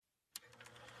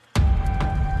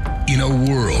In a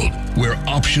world where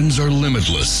options are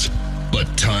limitless, but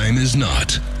time is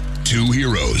not, two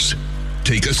heroes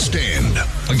take a stand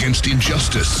against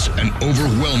injustice and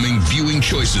overwhelming viewing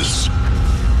choices.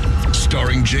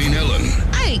 Starring Jane Ellen.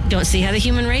 I don't see how the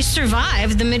human race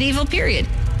survived the medieval period.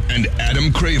 And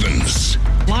Adam Cravens.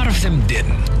 A lot of them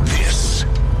didn't. This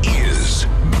is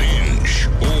Binge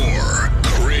or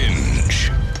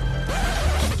Cringe.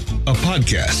 A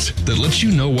podcast that lets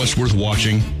you know what's worth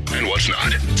watching and what's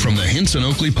not. From the Hinson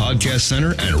Oakley Podcast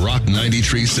Center at Rock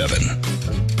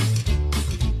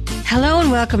 93.7. Hello and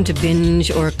welcome to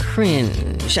Binge or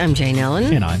Cringe. I'm Jane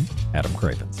Ellen. And I'm Adam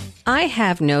Cravens. I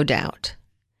have no doubt.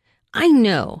 I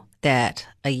know that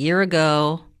a year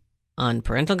ago on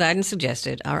Parental Guidance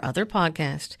Suggested, our other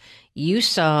podcast, you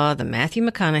saw the Matthew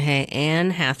McConaughey,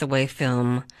 Anne Hathaway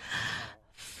film,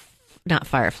 not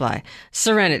Firefly,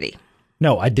 Serenity.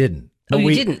 No, I didn't. Oh,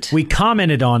 you didn't? We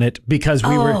commented on it because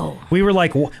we were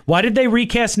like, why did they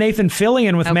recast Nathan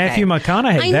Fillion with Matthew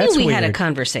McConaughey? I knew we had a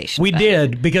conversation. We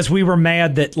did, because we were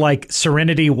mad that like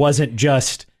Serenity wasn't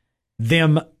just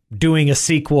them doing a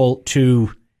sequel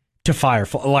to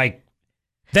Firefly. Like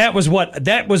that was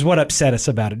what upset us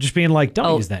about it. Just being like,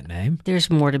 don't use that name. There's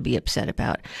more to be upset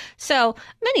about. So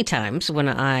many times when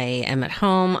I am at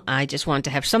home, I just want to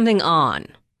have something on.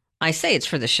 I say it's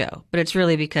for the show, but it's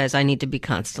really because I need to be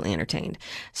constantly entertained.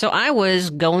 So I was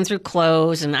going through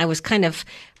clothes and I was kind of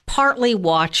partly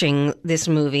watching this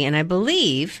movie, and I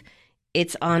believe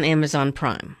it's on Amazon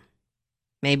Prime.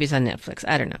 Maybe it's on Netflix.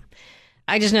 I don't know.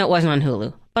 I just know it wasn't on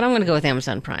Hulu, but I'm going to go with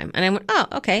Amazon Prime. And I went, oh,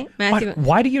 okay. Matthew.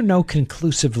 Why do you know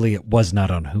conclusively it was not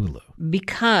on Hulu?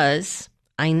 Because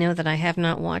I know that I have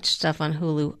not watched stuff on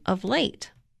Hulu of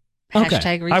late. Okay.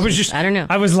 Hashtag reasons. I don't know.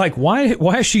 I was like, why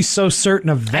is she so certain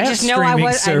of that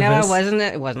streaming service? I know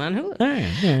it wasn't on Hulu.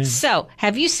 Yeah. So,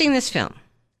 have you seen this film?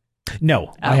 No,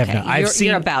 okay. I have not.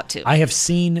 You're about to. I have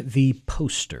seen the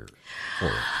poster for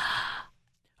it.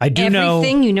 I do know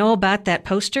everything you know about that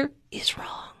poster is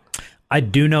wrong. I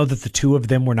do know that the two of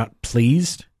them were not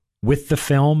pleased with the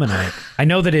film, and I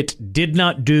know that it did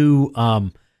not do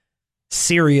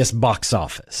serious box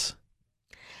office.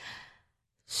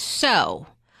 So,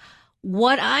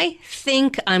 what I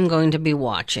think I'm going to be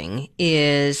watching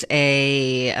is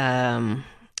a,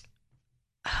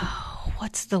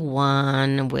 what's the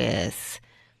one with,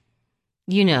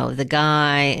 the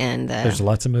guy and the... There's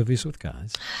lots of movies with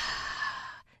guys.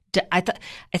 I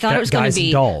thought it was going to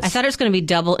be... Dolls. I thought it was going to be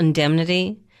Double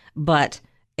Indemnity, but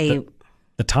the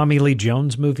Tommy Lee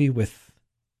Jones movie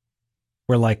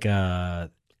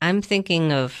I'm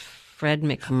thinking of Fred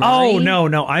McMurray. Oh,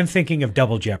 no, I'm thinking of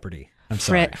Double Jeopardy. I'm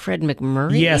sorry. Fred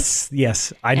McMurray? Yes.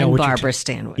 I know and what Barbara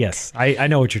Stanwyck. Yes, I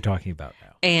know what you're talking about now.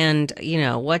 And,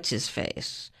 what's his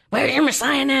face? Where's your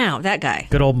Messiah now? That guy.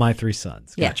 Good old My Three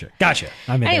Sons. Gotcha.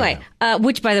 I'm in anyway,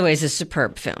 which, by the way, is a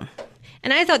superb film.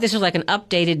 And I thought this was like an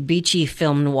updated beachy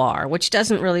film noir, which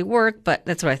doesn't really work, but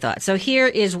that's what I thought. So here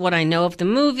is what I know of the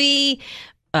movie.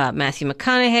 Matthew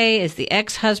McConaughey is the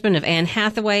ex-husband of Anne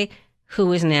Hathaway,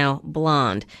 who is now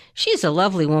blonde. She's a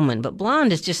lovely woman, but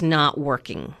blonde is just not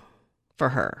working for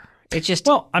her. It's just...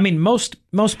 Well, I mean, most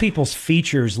people's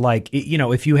features, like,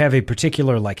 if you have a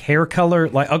particular, like, hair color,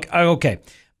 like, okay,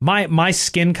 my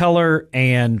skin color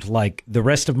and, like, the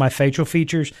rest of my facial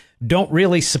features don't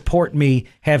really support me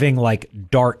having, like,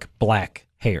 dark black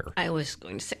hair. I was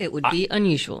going to say it would be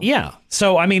unusual. Yeah.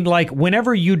 So, I mean, like,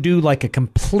 whenever you do, like, a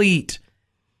complete,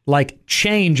 like,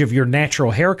 change of your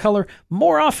natural hair color,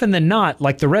 more often than not,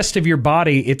 like, the rest of your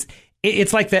body,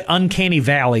 it's like that uncanny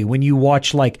valley when you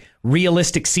watch like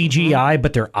realistic CGI,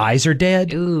 but their eyes are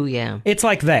dead. Ooh, yeah. It's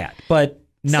like that, but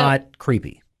not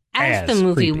creepy. As the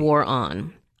movie wore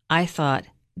on, I thought,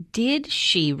 did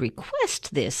she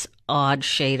request this odd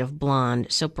shade of blonde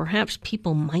so perhaps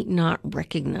people might not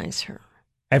recognize her?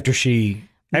 After she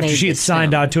had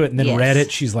signed on to it and then read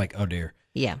it, she's like, oh dear.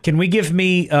 Yeah. Can we give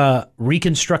me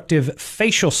reconstructive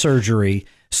facial surgery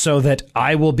so that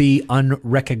I will be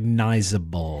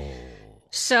unrecognizable?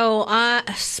 So,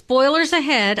 spoilers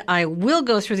ahead, I will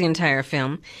go through the entire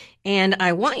film, and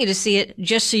I want you to see it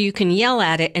just so you can yell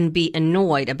at it and be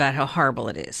annoyed about how horrible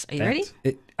it is. Are you ready?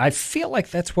 I feel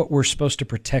like that's what we're supposed to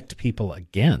protect people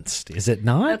against. Is it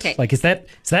not? Okay. Like, is that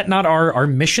not our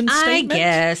mission statement? I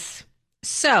guess.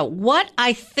 So, what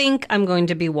I think I'm going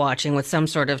to be watching with some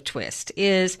sort of twist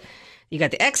is you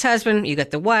got the ex-husband, you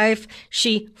got the wife.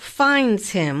 She finds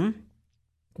him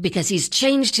because he's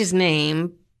changed his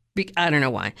name. I don't know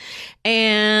why.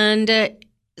 And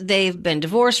they've been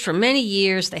divorced for many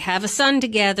years. They have a son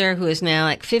together who is now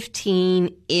like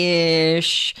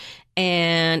 15-ish.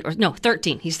 or no,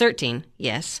 13. He's 13.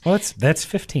 Yes. Well, that's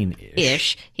 15-ish.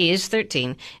 Ish. He is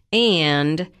 13.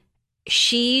 And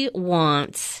she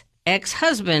wants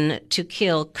ex-husband to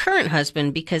kill current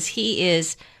husband because he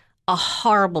is a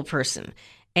horrible person.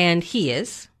 And he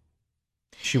is.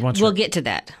 We'll get to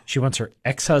that. She wants her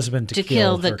ex-husband to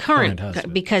kill the her current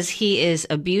husband because he is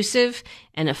abusive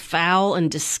and a foul and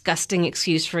disgusting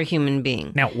excuse for a human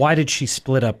being. Now, why did she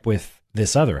split up with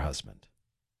this other husband?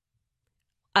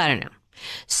 I don't know.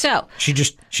 So she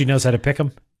knows how to pick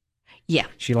them? Yeah.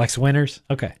 She likes winners?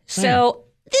 Okay. So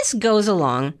this goes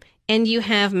along, and you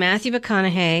have Matthew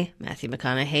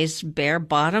McConaughey's bare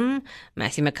bottom,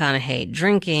 Matthew McConaughey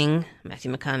drinking,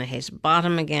 Matthew McConaughey's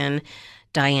bottom again,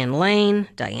 Diane Lane's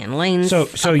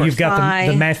So you've got thigh.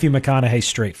 the Matthew McConaughey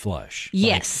straight flush.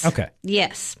 Yes. Okay.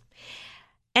 Yes.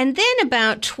 And then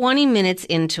about 20 minutes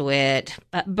into it,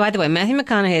 by the way, Matthew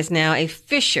McConaughey is now a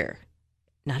fisher.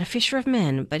 Not a fisher of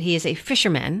men, but he is a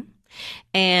fisherman.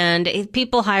 And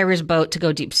people hire his boat to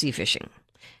go deep sea fishing.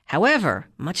 However,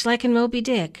 much like in Moby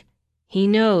Dick, he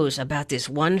knows about this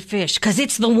one fish because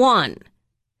it's the one.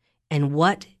 And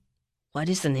what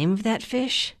is the name of that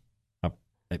fish?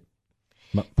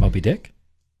 Moby Dick?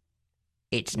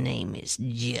 Its name is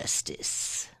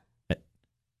Justice.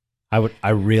 I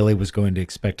really was going to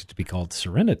expect it to be called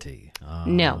Serenity.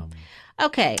 No.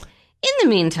 Okay. In the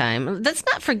meantime, let's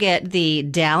not forget the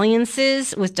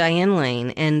dalliances with Diane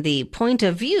Lane and the point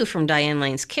of view from Diane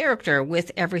Lane's character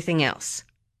with everything else.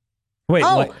 Wait,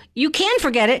 you can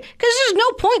forget it because there's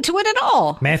no point to it at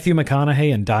all. Matthew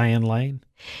McConaughey and Diane Lane?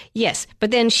 Yes, but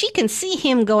then she can see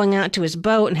him going out to his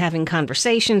boat and having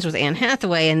conversations with Anne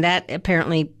Hathaway, and that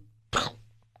apparently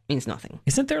means nothing.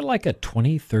 Isn't there like a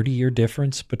 20, 30-year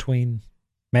difference between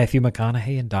Matthew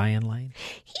McConaughey and Diane Lane?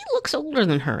 He looks older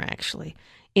than her, actually.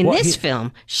 In this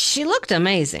film, she looked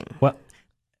amazing. Well,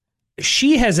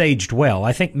 she has aged well.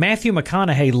 I think Matthew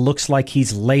McConaughey looks like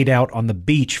he's laid out on the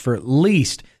beach for at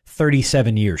least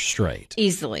 37 years straight.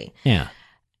 Easily. Yeah.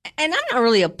 And I'm not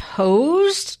really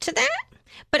opposed to that.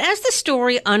 But as the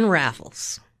story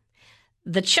unravels,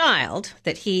 the child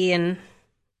that he and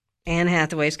Anne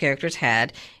Hathaway's characters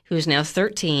had, who is now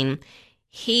 13,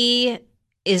 he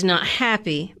is not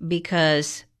happy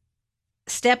because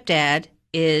stepdad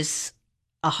is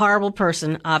a horrible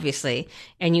person, obviously,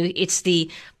 and it's the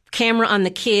camera on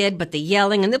the kid, but the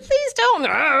yelling and the please don't.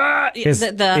 Is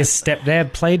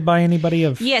stepdad played by anybody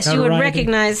of Yes, notoriety? You would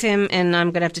recognize him, and I'm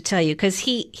going to have to tell you, because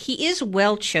he is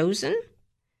well chosen.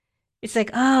 It's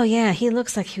like, oh, yeah, he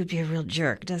looks like he would be a real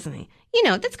jerk, doesn't he? You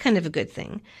know, that's kind of a good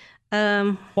thing.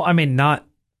 Well, I mean, not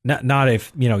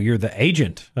if, you're the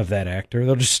agent of that actor.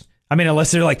 They'll just, unless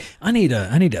they're like, I need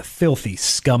a filthy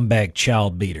scumbag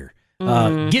child beater.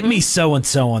 Get me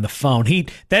so-and-so on the phone.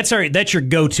 That's your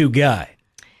go-to guy.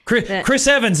 Chris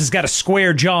Evans has got a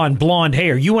square jaw and blonde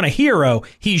hair. You want a hero,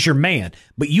 he's your man.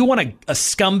 But you want a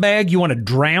scumbag, you want to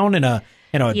drown in a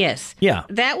yes. Yeah.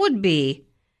 That would be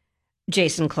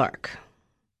Jason Clarke.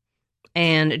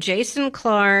 And Jason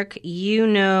Clarke, from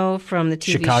the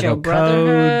TV Chicago show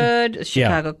Brotherhood, Code.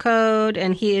 Chicago Code,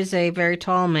 and he is a very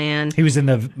tall man. He was in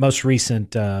the most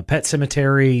recent Pet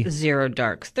Sematary. Zero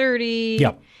Dark 30.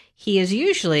 Yep. He is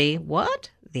usually,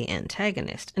 the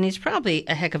antagonist. And he's probably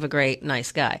a heck of a great,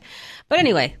 nice guy. But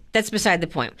anyway, that's beside the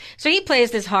point. So he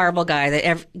plays this horrible guy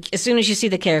that as soon as you see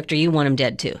the character, you want him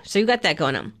dead too. So you got that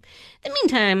going on. In the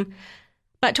meantime,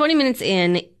 about 20 minutes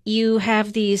in, you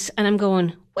have these, and I'm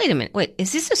going, wait a minute,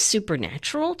 is this a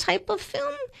supernatural type of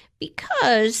film?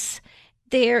 Because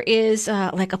there is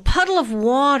like a puddle of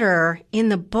water in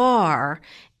the bar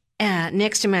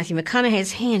next to Matthew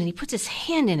McConaughey's hand, and he puts his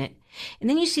hand in it. And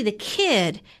then you see the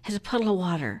kid has a puddle of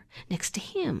water next to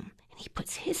him, and he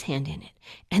puts his hand in it.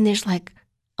 And there's like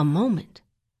a moment,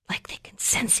 like they can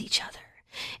sense each other.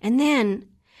 And then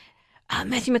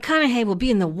Matthew McConaughey will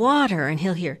be in the water, and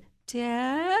he'll hear,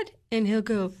 Dad? And he'll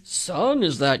go, Son,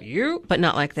 is that you? But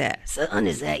not like that. Son,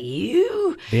 is that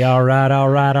you? Be all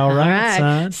right,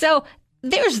 son. So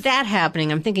there's that happening.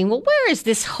 I'm thinking, well, where is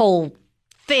this whole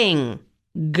thing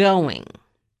going?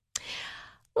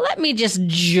 Let me just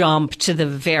jump to the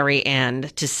very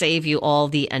end to save you all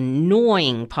the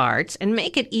annoying parts and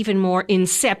make it even more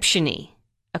Inception-y.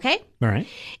 Okay? All right.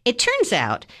 It turns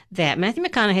out that Matthew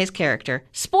McConaughey's character,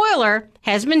 spoiler,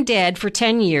 has been dead for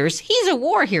 10 years. He's a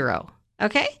war hero.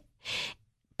 Okay?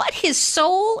 But his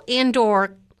soul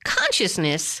and/or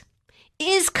consciousness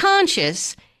is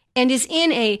conscious and is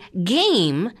in a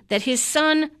game that his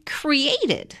son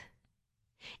created.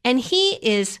 And he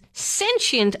is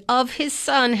sentient of his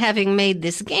son having made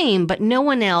this game, but no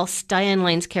one else, Diane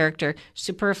Lane's character,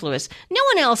 superfluous, no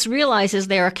one else realizes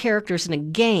there are characters in a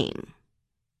game.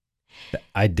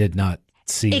 I did not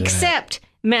see that. Except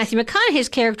Matthew McConaughey's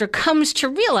character comes to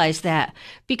realize that,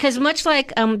 because much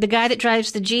like the guy that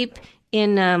drives the Jeep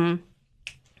in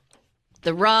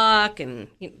The Rock and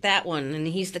that one, and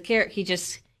he's the character,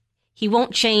 he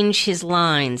won't change his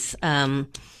lines.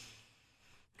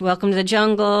 Welcome to the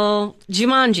jungle.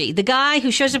 Jumanji. The guy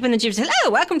who shows up in the Jeep says,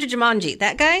 "Hello, welcome to Jumanji."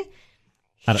 That guy?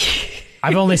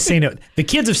 I've only seen it. The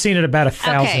kids have seen it about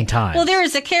 1,000 times. Well, there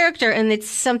is a character, and it's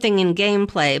something in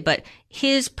gameplay, but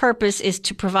his purpose is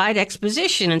to provide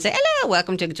exposition and say, "Hello,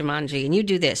 welcome to Jumanji," and you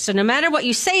do this. So no matter what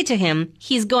you say to him,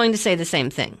 he's going to say the same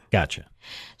thing. Gotcha.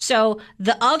 So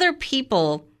the other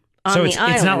people on the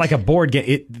island... it's not like a board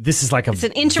game. This is like It's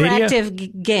an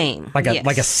interactive game.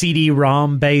 Like a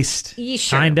CD-ROM based,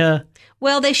 sure. kinda.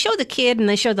 Well, they show the kid, and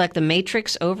they showed like the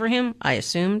Matrix over him, I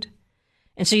assumed.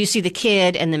 And so you see the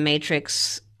kid and the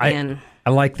Matrix, and... I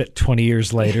like that 20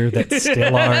 years later, that's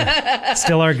still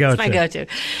our go-to. It's my go-to.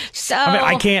 So...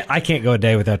 I can't go a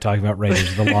day without talking about Raiders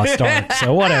of the Lost Ark,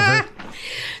 so whatever.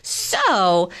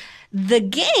 So, the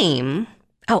game...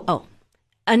 a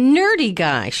nerdy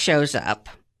guy shows up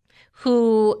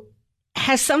who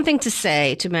has something to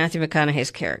say to Matthew McConaughey's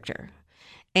character,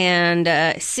 and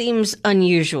seems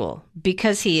unusual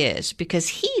because he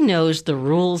knows the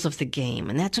rules of the game,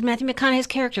 and that's what Matthew McConaughey's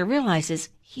character realizes.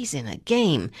 He's in a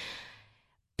game,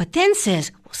 but then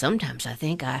says, "Well, sometimes I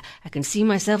think I can see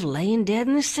myself laying dead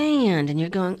in the sand," and you're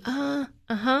going,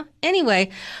 Anyway,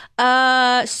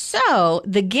 so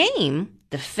the game,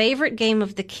 the favorite game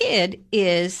of the kid,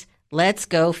 is let's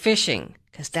go fishing.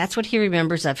 Because that's what he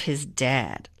remembers of his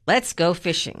dad. Let's go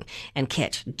fishing and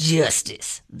catch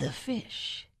Justice the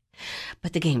fish.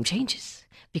 But the game changes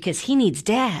because he needs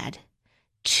Dad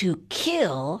to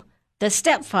kill the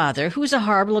stepfather, who's a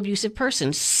horrible, abusive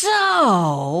person.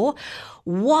 So,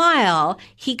 while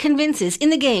he convinces in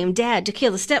the game Dad to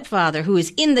kill the stepfather, who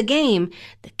is in the game,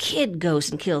 the kid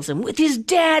goes and kills him with his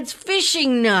dad's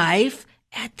fishing knife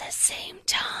at the same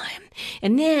time.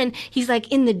 And then he's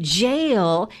like in the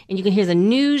jail, and you can hear the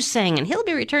news saying, and he'll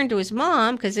be returned to his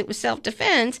mom because it was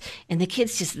self-defense, and the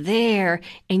kid's just there,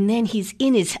 and then he's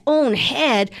in his own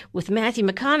head with Matthew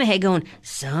McConaughey going,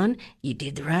 "Son, you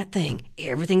did the right thing.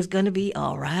 Everything's going to be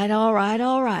all right, all right,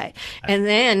 all right." And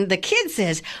then the kid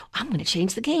says, "I'm going to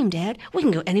change the game, Dad. We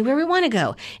can go anywhere we want to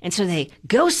go." And so they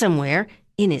go somewhere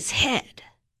in his head.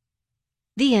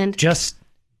 The end.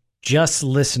 Just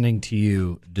listening to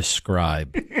you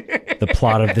describe the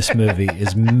plot of this movie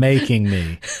is making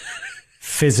me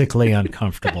physically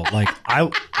uncomfortable. Like,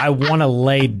 I want to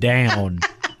lay down.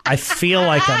 I feel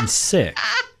like I'm sick.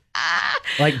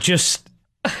 Like,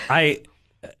 I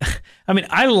mean,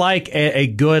 I like a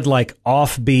good, like,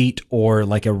 offbeat or,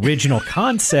 like, original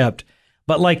concept,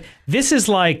 but, like, this is,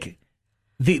 like,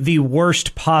 the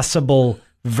worst possible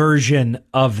version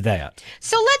of that.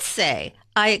 So let's say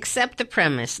I accept the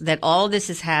premise that all this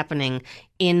is happening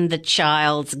in the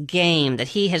child's game that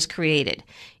he has created.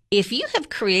 If you have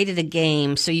created a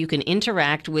game so you can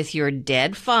interact with your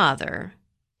dead father,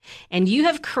 and you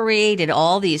have created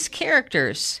all these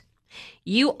characters,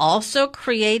 you also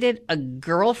created a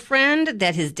girlfriend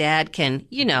that his dad can,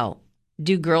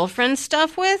 do girlfriend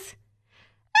stuff with?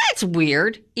 That's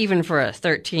weird, even for a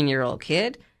 13-year-old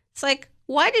kid. It's like,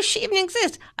 why does she even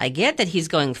exist? I get that he's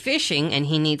going fishing and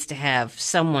he needs to have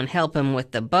someone help him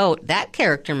with the boat. That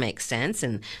character makes sense,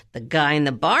 and the guy in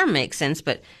the bar makes sense,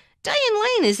 but Diane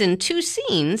Lane is in 2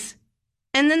 scenes,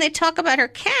 and then they talk about her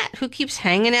cat who keeps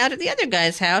hanging out at the other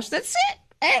guy's house. That's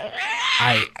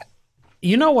it.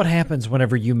 You know what happens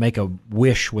whenever you make a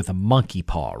wish with a monkey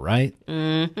paw, right?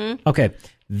 Mm-hmm. Okay.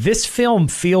 This film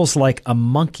feels like a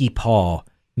monkey paw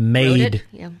made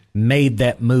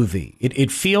that movie.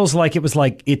 It feels like it was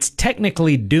like it's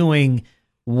technically doing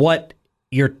what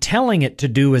you're telling it to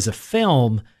do as a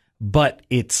film, but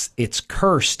it's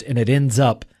cursed and it ends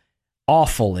up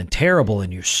awful and terrible,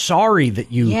 and you're sorry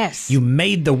that you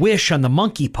made the wish on the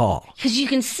monkey paw. Because you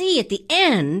can see at the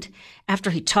end, after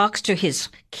he talks to his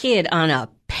kid on a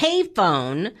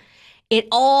payphone, it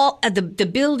all, the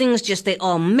buildings they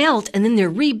all melt, and then they're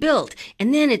rebuilt,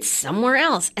 and then it's somewhere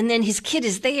else, and then his kid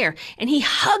is there, and he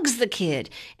hugs the kid,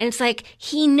 and it's like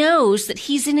he knows that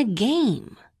he's in a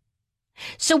game.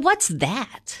 So what's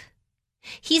that?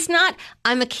 He's not,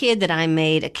 I'm a kid that I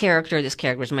made a character, this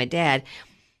character is my dad.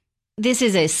 This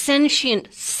is a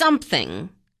sentient something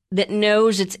that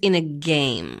knows it's in a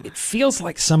game. It feels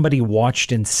like somebody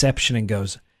watched Inception and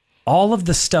goes, all of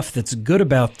the stuff that's good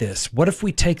about this, what if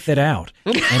we take that out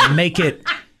and make it,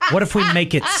 what if we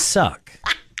make it suck?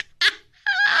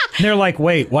 they're like,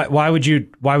 wait, why would you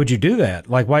do that?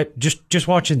 Like, why just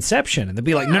watch Inception? And they'll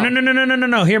be like,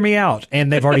 no, hear me out.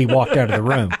 And they've already walked out of the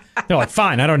room. They're like,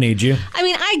 fine, I don't need you. I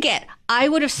mean, I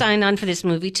would have signed on for this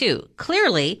movie too.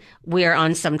 Clearly, we're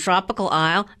on some tropical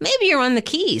isle. Maybe you're on the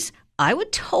Keys. I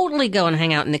would totally go and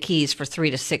hang out in the Keys for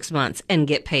 3 to 6 months and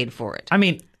get paid for it. I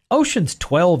mean, Ocean's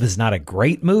 12 is not a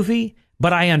great movie,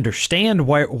 but I understand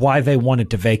why they wanted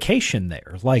to vacation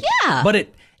there. Like, yeah. But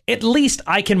at least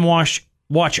I can watch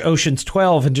Ocean's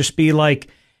 12 and just be like,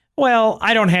 well,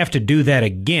 I don't have to do that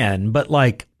again, but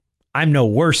like, I'm no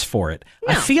worse for it.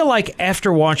 No. I feel like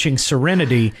after watching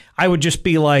Serenity, I would just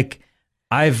be like,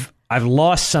 I've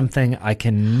lost something I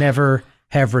can never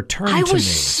have returned to me. I was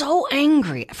so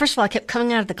angry. First of all, I kept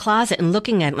coming out of the closet and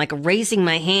looking at it, like raising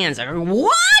my hands. I go,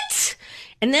 what?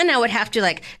 And then I would have to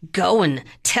like go and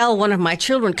tell one of my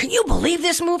children, can you believe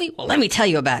this movie? Well, let me tell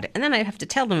you about it. And then I'd have to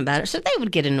tell them about it, so they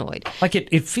would get annoyed. Like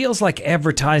it feels like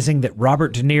advertising that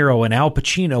Robert De Niro and Al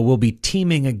Pacino will be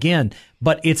teaming again,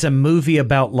 but it's a movie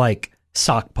about like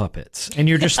sock puppets. And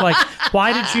you're just like,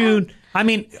 why did you... I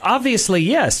mean, obviously,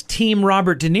 yes, Team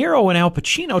Robert De Niro and Al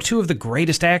Pacino, two of the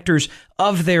greatest actors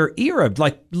of their era,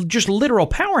 like just literal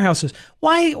powerhouses.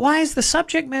 Why is the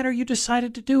subject matter you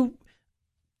decided to do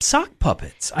sock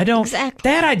puppets? I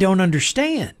don't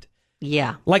understand.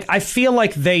 Yeah. Like, I feel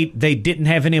like they didn't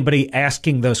have anybody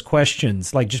asking those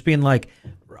questions, like just being like,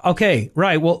 okay,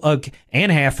 right. Well, Anne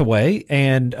Hathaway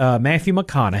and Matthew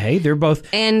McConaughey,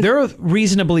 they're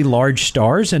reasonably large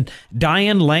stars, and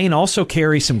Diane Lane also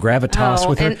carries some gravitas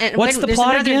with her. And what's the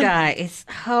plot again? There's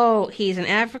another guy. He's an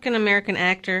African American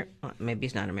actor. Well, maybe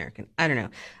he's not American. I don't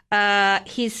know.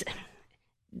 He's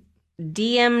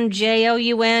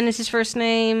DMJOUN is his first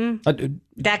name.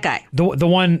 That guy. The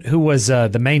one who was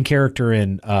the main character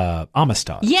in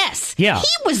Amistad. Yes. Yeah. He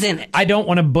was in it. I don't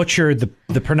want to butcher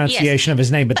the pronunciation of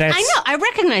his name, but that's... I know. I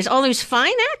recognize all those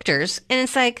fine actors, and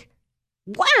it's like,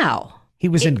 wow. He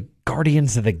was in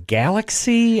Guardians of the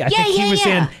Galaxy. I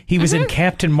think he was in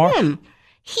Captain Marvel.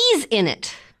 He's in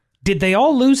it. Did they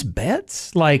all lose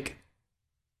bets? Like...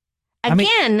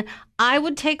 Again, I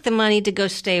would take the money to go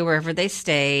stay wherever they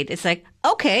stayed. It's like,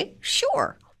 okay,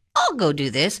 sure, I'll go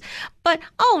do this. But,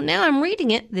 now I'm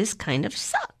reading it. This kind of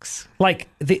sucks. Like,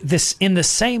 this in the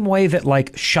same way that,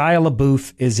 like, Shia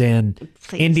LaBeouf is in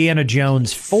Indiana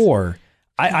Jones 4,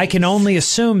 I can only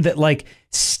assume that, like,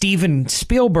 Steven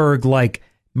Spielberg, like,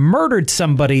 murdered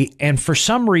somebody, and for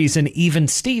some reason, even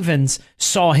Stevens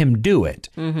saw him do it.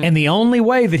 Mm-hmm. And the only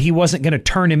way that he wasn't going to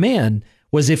turn him in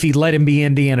was if he let him be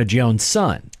Indiana Jones'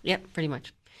 son. Yep, pretty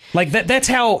much. Like that's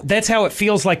how it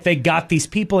feels like they got these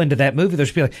people into that movie. They'll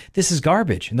just be like, this is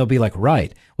garbage. And they'll be like,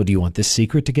 right. Well, do you want this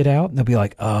secret to get out? And they'll be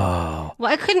like, oh.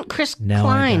 Why couldn't Chris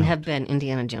Klein have been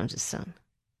Indiana Jones' son?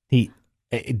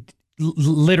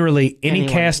 Literally any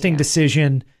casting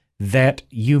decision that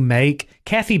you make,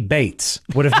 Kathy Bates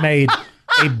would have made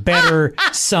a better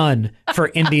son for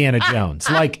Indiana Jones.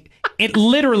 Like it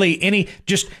literally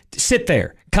just sit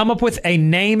there. Come up with a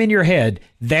name in your head.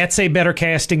 That's a better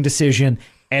casting decision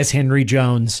as Henry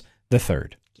Jones III.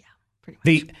 Yeah,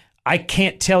 pretty much. I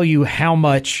can't tell you how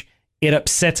much it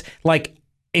upsets. Like,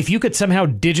 if you could somehow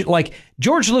like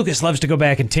George Lucas loves to go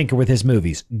back and tinker with his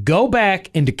movies. Go back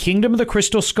into Kingdom of the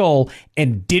Crystal Skull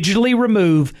and digitally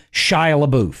remove Shia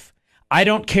LaBeouf. I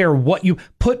don't care what you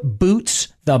put. Boots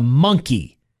the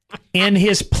monkey in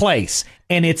his place,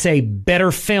 and it's a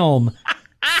better film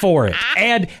for it.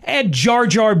 Add Jar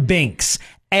Jar Binks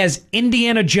as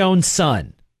Indiana Jones'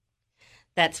 son.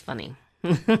 That's funny.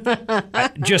 Now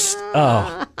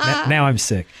I'm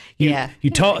sick.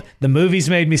 The movies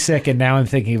made me sick, and now I'm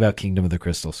thinking about Kingdom of the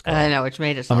Crystal Skull. I know, which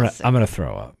made us all sick. I'm gonna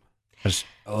throw up.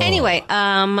 Anyway,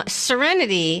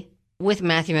 Serenity with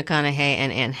Matthew McConaughey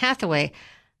and Anne Hathaway.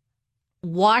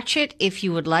 Watch it if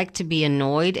you would like to be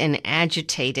annoyed and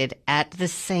agitated at the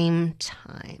same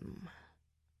time.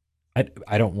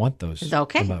 I don't want those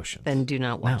emotions. Then do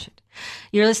not watch it.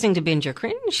 You're listening to Binge or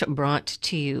Cringe, brought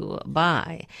to you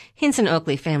by Hinson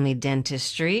Oakley Family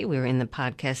Dentistry. We're in the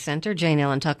podcast center. Jane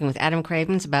Ellen talking with Adam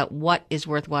Cravens about what is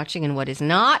worth watching and what is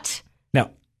not.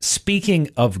 Now, speaking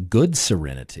of good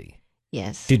Serenity,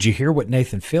 yes, did you hear what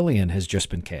Nathan Fillion has just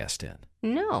been cast in?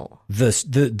 No.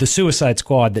 The Suicide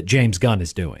Squad that James Gunn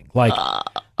is doing. Like,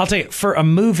 I'll tell you, for a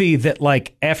movie that,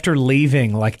 like, after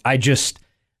leaving, like, I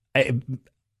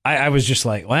was just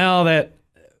like, well,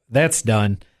 that's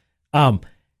done.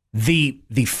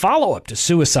 The follow-up to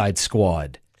Suicide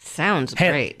Squad sounds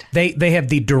great. They have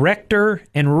the director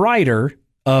and writer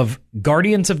of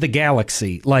Guardians of the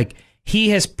Galaxy. Like, he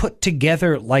has put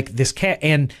together like this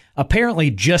and apparently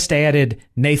just added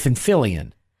Nathan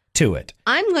Fillion to it.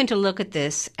 I'm going to look at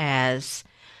this as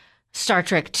Star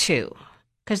Trek 2.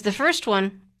 Because the first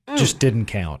one... Just didn't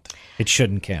count. It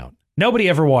shouldn't count. Nobody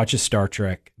ever watches Star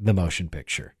Trek, the motion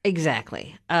picture.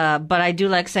 Exactly. But I do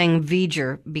like saying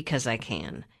V'ger because I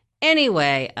can.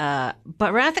 Anyway,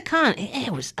 but Wrath of Khan,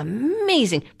 it was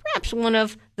amazing. Perhaps one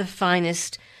of the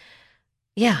finest...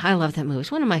 Yeah, I love that movie.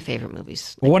 It's one of my favorite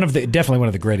movies. Well, definitely one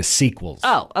of the greatest sequels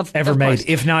ever made, course.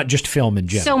 if not just film in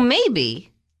general. So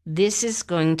maybe this is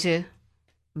going to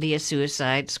be a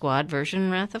Suicide Squad version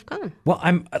Wrath of Khan. Well,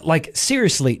 I'm like,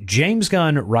 seriously, James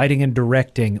Gunn writing and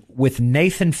directing with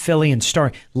Nathan Fillion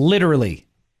starring, literally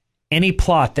any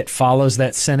plot that follows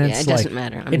that sentence. Yeah, it doesn't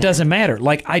matter. It doesn't matter.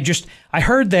 Like, I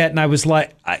heard that and I was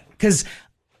like, because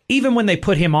even when they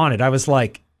put him on it, I was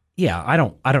like, yeah, I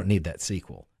don't need that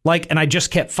sequel. Like, and I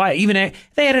just kept fighting. Even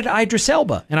they added Idris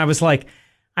Elba, and I was like,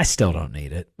 I still don't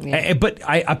need it. Yeah. But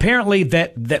apparently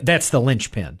that's the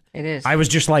linchpin. It is. I was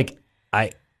just like,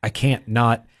 I can't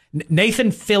not. Nathan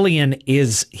Fillion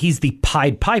he's the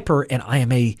Pied Piper, and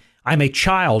I'm a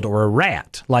child or a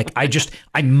rat. Like,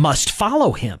 I must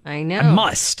follow him. I know. I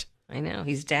must. I know.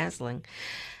 He's dazzling.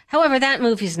 However, that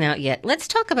movie's not out yet. Let's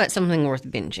talk about something worth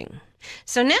binging.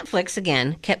 So Netflix,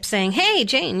 again, kept saying, hey,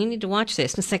 Jane, you need to watch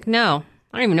this. And it's like, no,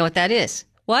 I don't even know what that is.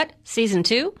 What? Season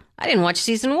 2? I didn't watch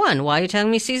Season 1. Why are you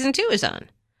telling me Season 2 is on?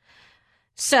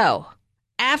 So,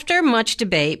 after much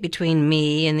debate between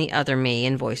me and the other me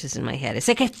and voices in my head, I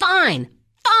said, okay, fine.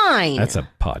 That's a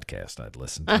podcast I'd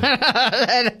listen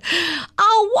to.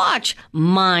 I'll watch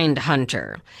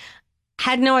Mindhunter.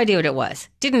 Had no idea what it was.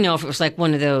 Didn't know if it was like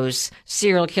one of those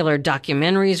serial killer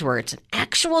documentaries where it's an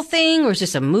actual thing, or is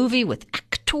this a movie with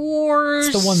actors?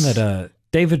 It's the one that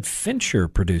David Fincher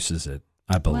produces it,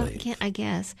 I believe. Well, yeah, I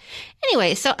guess.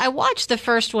 Anyway, so I watched the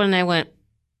first one and I went,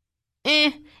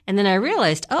 eh. And then I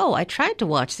realized, I tried to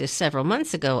watch this several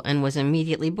months ago and was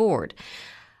immediately bored.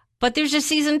 But there's a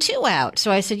season 2 out.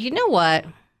 So I said, you know what?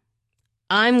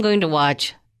 I'm going to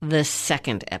watch the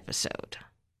second episode.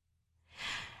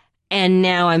 And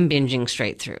now I'm binging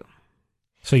straight through.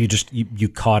 So you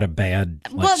caught a bad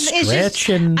stretch?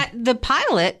 The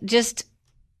pilot just...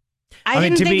 I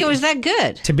didn't think it was that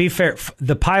good. To be fair,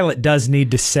 the pilot does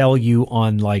need to sell you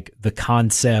on like the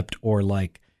concept or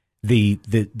like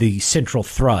the central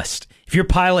thrust. If your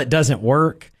pilot doesn't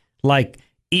work, like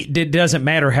it doesn't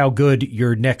matter how good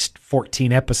your next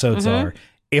 14 episodes are.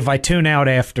 If I tune out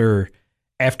after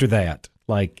that,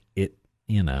 like it,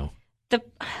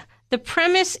 The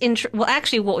premise,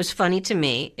 actually what was funny to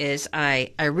me is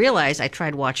I realized I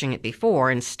tried watching it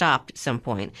before and stopped at some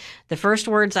point. The first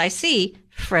words I see,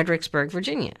 Fredericksburg,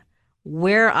 Virginia,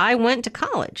 where I went to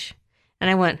college. And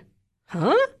I went,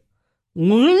 huh?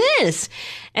 What is this?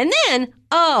 And then,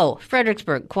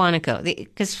 Fredericksburg, Quantico.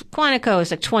 Because Quantico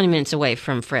is like 20 minutes away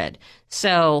from Fred.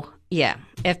 So, yeah,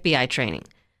 FBI training.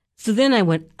 So then I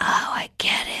went, I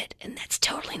get it. And that's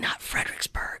totally not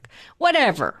Fredericksburg.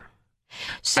 Whatever.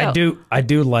 So, I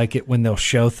do like it when they'll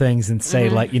show things and say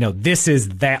like, this is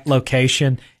that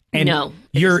location. And no,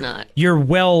 it's not. You're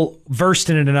well versed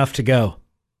in it enough to go,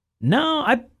 no,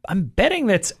 I'm betting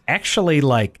that's actually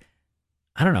like,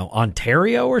 I don't know,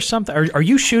 Ontario or something. Are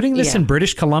you shooting this in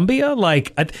British Columbia?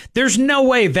 Like, there's no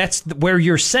way that's where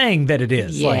you're saying that it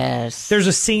is. Yes. Like, there's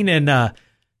a scene in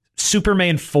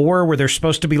Superman 4 where they're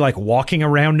supposed to be like walking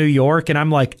around New York. And I'm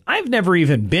like, I've never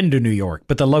even been to New York.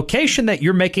 But the location that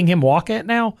you're making him walk at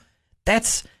now,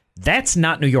 that's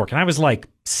not New York. And I was like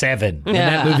 7 when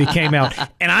that movie came out.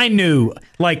 And I knew,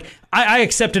 like, I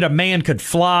accepted a man could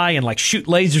fly and like shoot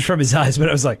lasers from his eyes. But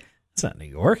I was like, it's not New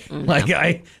York. No. Like,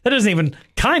 that doesn't even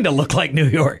kind of look like New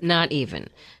York. Not even.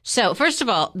 So, first of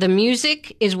all, the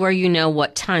music is where you know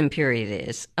what time period it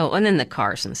is. Oh, and then the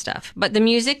cars and stuff. But the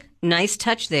music, nice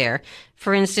touch there.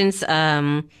 For instance,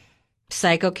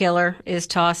 Psycho Killer is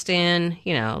tossed in,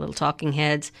 little talking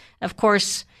heads. Of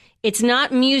course, it's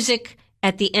not music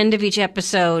at the end of each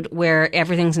episode where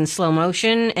everything's in slow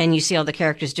motion and you see all the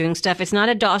characters doing stuff. It's not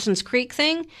a Dawson's Creek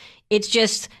thing. It's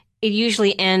just... It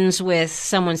usually ends with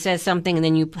someone says something and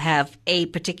then you have a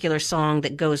particular song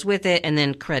that goes with it and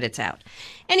then credits out.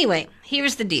 Anyway,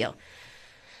 here's the deal.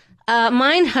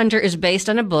 Mindhunter is based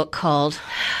on a book called,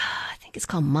 I think it's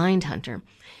called Mindhunter.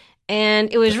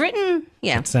 And it was written,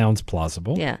 It sounds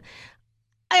plausible. Yeah.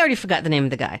 I already forgot the name of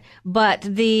the guy. But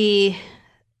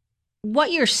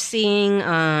what you're seeing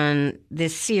on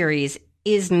this series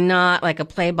is not like a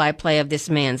play-by-play of this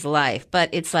man's life, but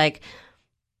it's like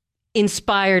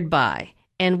inspired by.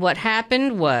 And what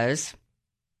happened was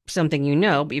something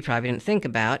but you probably didn't think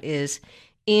about, is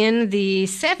in the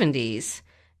 70s.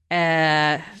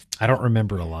 I don't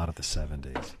remember a lot of the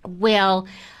 70s. Well,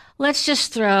 let's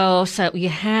just throw, so you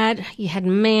had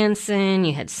Manson,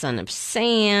 you had Son of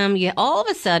Sam, you all of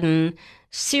a sudden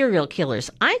serial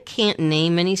killers. I can't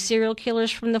name any serial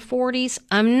killers from the 40s.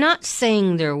 I'm not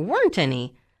saying there weren't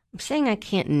any. I'm saying I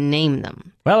can't name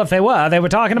them. Well, if they were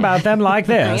talking about them like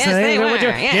this. Yes, they were.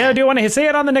 Yeah, do you want to see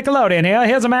it on the Nickelodeon here?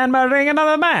 Here's a man murdering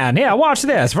another man. Here, watch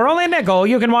this. For only a nickel,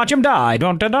 you can watch him die.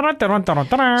 So,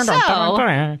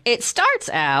 it starts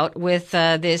out with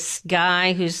this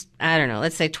guy who's, I don't know,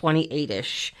 let's say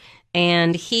 28-ish.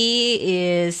 And he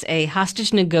is a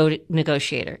hostage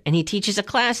negotiator. And he teaches a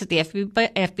class at the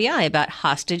FBI about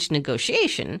hostage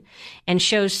negotiation and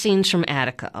shows scenes from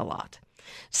Attica a lot.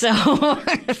 So,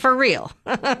 for real.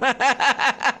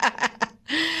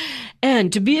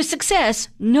 And to be a success,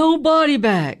 no body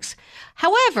bags.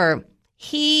 However,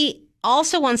 he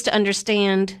also wants to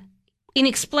understand, in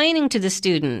explaining to the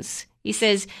students, he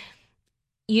says,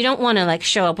 you don't want to like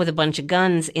show up with a bunch of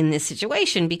guns in this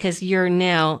situation because you're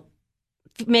now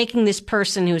making this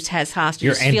person who has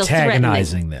hostages feel threatening. You're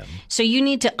antagonizing them. So you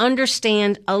need to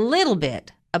understand a little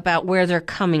bit about where they're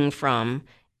coming from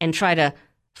and try to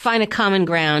find a common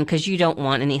ground because you don't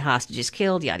want any hostages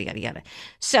killed, yada, yada, yada.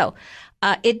 So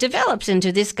it develops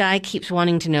into this guy keeps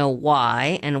wanting to know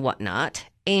why and whatnot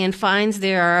and finds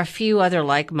there are a few other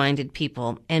like-minded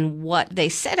people. And what they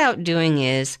set out doing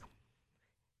is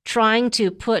trying to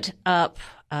put up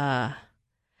a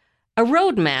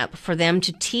roadmap for them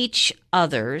to teach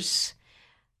others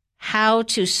how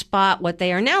to spot what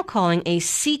they are now calling a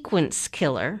sequence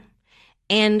killer.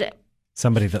 And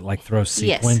somebody that like throws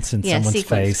sequence in someone's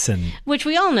face, and which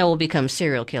we all know will become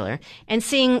serial killer. And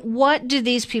seeing what do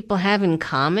these people have in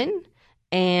common,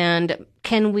 and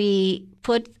can we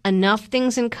put enough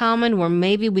things in common where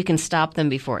maybe we can stop them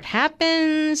before it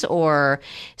happens? Or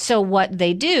so what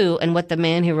they do, and what the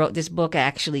man who wrote this book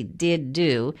actually did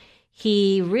do,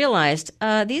 he realized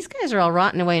these guys are all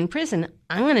rotting away in prison.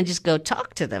 I'm going to just go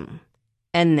talk to them.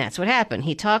 And that's what happened.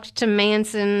 He talked to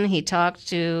Manson. He talked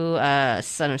to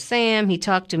Son of Sam. He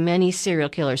talked to many serial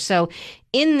killers. So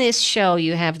in this show,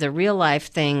 you have the real life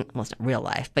thing. Well, it's not real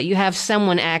life, but you have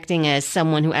someone acting as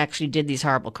someone who actually did these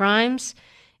horrible crimes.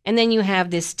 And then you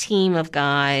have this team of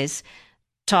guys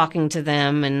talking to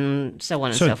them and so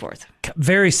on and so forth.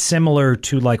 Very similar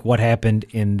to like what happened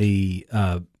in the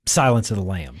Silence of the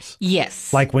Lambs.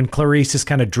 Yes. Like when Clarice is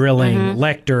kind of drilling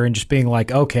Lecter and just being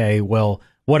like, okay, well,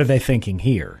 what are they thinking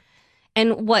here?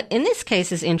 And what in this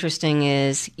case is interesting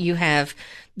is you have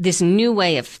this new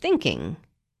way of thinking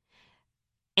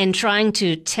and trying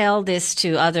to tell this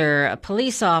to other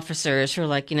police officers who are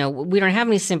like, you know, we don't have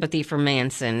any sympathy for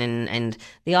Manson, and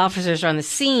the officers are on the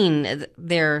scene.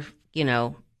 They're, you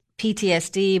know,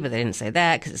 PTSD, but they didn't say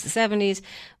that because it's the 70s.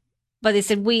 But they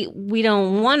said, we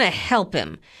don't want to help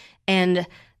him. And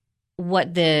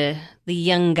what the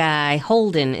young guy,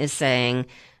 Holden, is saying,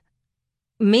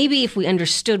 maybe if we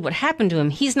understood what happened to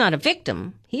him, he's not a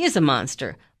victim. He is a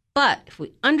monster. But if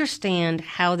we understand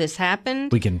how this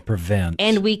happened, we can prevent.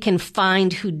 And we can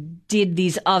find who did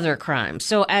these other crimes.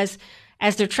 So as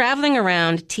they're traveling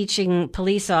around teaching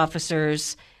police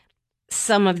officers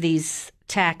some of these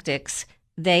tactics,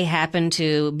 they happen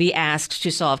to be asked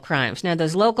to solve crimes. Now,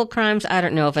 those local crimes, I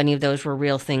don't know if any of those were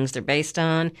real things they're based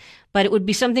on, but it would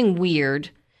be something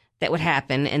weird that would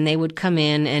happen, and they would come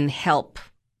in and help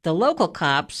the local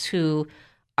cops who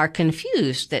are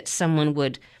confused that someone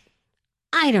would,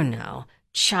 I don't know,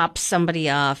 chop somebody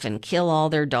off and kill all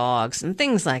their dogs and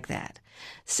things like that.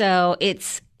 So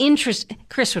it's interesting.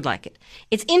 Chris would like it.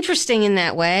 It's interesting in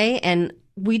that way, and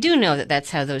we do know that that's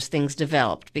how those things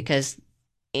developed because,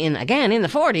 in the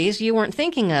 40s, you weren't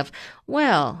thinking of,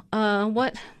 well,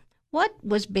 what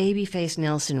was Babyface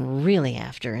Nelson really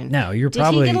after? And no, did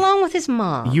he get along with his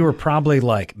mom? You were probably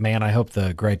like, man, I hope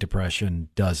the Great Depression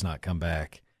does not come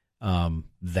back.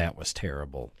 That was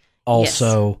terrible.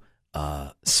 Also,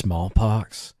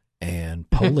 smallpox and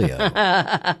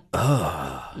polio.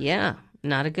 Yeah,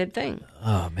 not a good thing.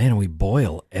 Oh, man, we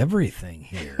boil everything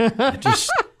here.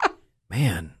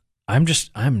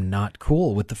 I'm not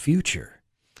cool with the future.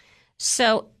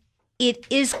 So it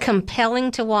is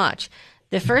compelling to watch.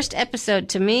 The first episode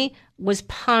to me was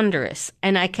ponderous,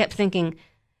 and I kept thinking,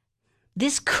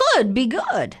 this could be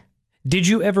good. Did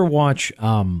you ever watch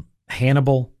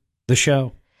Hannibal, the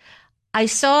show? I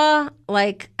saw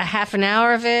like a half an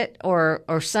hour of it or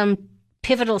some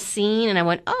pivotal scene, and I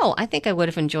went, oh, I think I would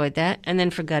have enjoyed that, and then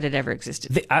forgot it ever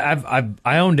existed. I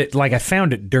owned it, like I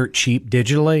found it dirt cheap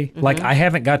digitally. Like I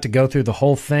haven't got to go through the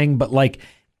whole thing, but like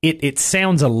it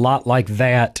sounds a lot like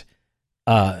that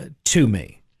to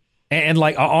me. And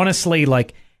like honestly,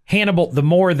 like Hannibal, the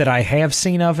more that I have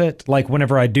seen of it, like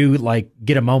whenever I do like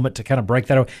get a moment to kind of break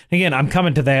that over. Again, I'm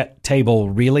coming to that table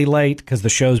really late because the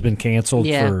show's been canceled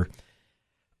for,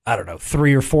 I don't know,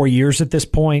 3 or 4 years at this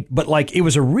point. But like, it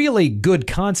was a really good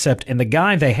concept. And the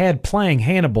guy they had playing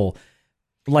Hannibal,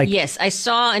 like, yes, I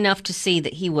saw enough to see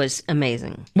that he was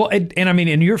amazing. well, and I mean,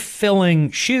 and you're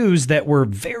filling shoes that were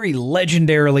very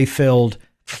legendarily filled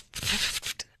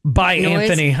by Noise.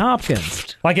 Anthony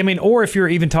Hopkins. Like, I mean, or if you're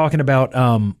even talking about,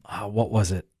 what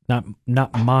was it? Not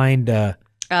Mind.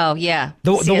 Oh yeah,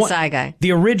 The CSI one- guy.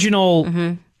 The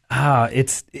original.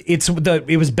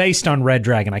 It was based on Red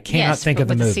Dragon. I cannot Yes, think but of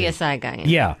the with movie. the CSI guy. In.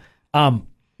 Yeah.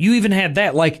 You even had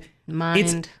that, like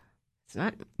Mind. It's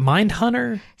not.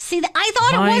 Mindhunter, See, I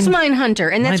thought it was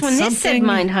Mindhunter, and that's Mind when this said something?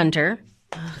 Mindhunter.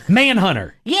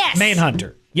 Manhunter. Yes.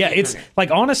 Manhunter. Yeah, it's like,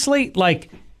 honestly, like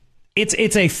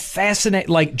it's a fascinating,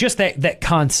 like, just that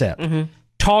concept.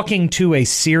 Talking to a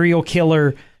serial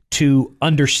killer to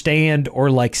understand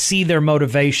or like see their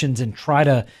motivations and try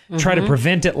to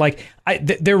prevent it. Like,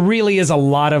 there really is a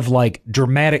lot of like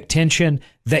dramatic tension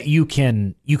that you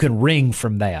can wring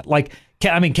from that. Like,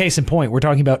 I mean, case in point, we're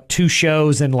talking about 2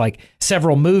 shows and like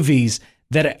several movies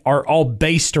that are all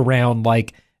based around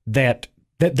like that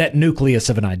nucleus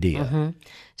of an idea.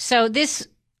 So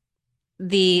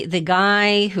the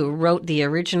guy who wrote the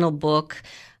original book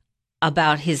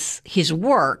about his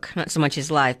work, not so much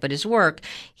his life, but his work,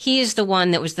 he is the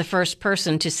one that was the first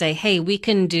person to say, hey, we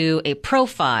can do a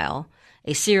profile,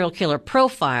 a serial killer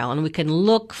profile, and we can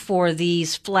look for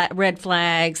these red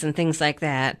flags and things like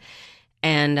that.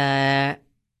 And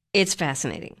it's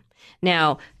fascinating.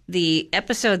 Now, the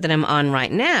episode that I'm on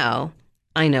right now,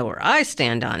 I know where I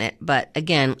stand on it, but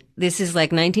again, this is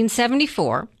like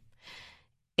 1974.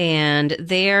 And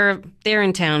they're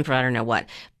in town for I don't know what.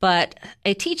 But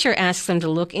a teacher asks them to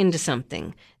look into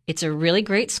something. It's a really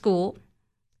great school,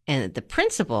 and the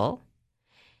principal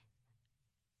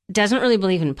doesn't really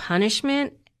believe in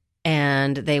punishment,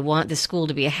 and they want the school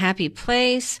to be a happy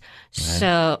place.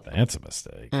 So That's a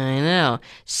mistake. I know.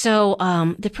 So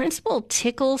the principal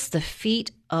tickles the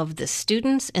feet of the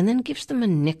students and then gives them a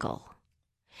nickel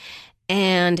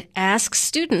and asks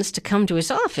students to come to his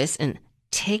office and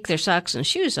take their socks and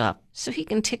shoes off so he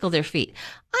can tickle their feet.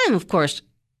 I'm, of course,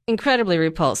 incredibly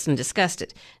repulsed and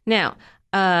disgusted. Now,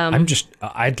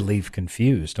 I'd leave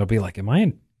confused. I'll be like, am I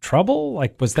in trouble?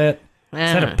 Like, is that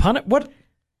a pun?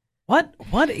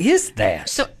 What is that?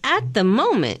 So at the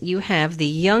moment, you have the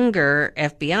younger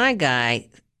FBI guy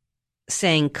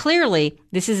saying clearly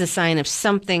this is a sign of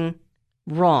something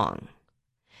wrong.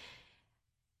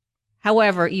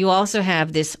 However, you also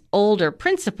have this older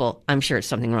principal, I'm sure it's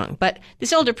something wrong, but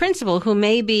this older principal who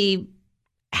maybe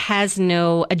has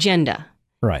no agenda.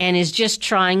 Right. And is just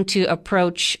trying to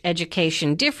approach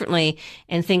education differently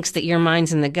and thinks that your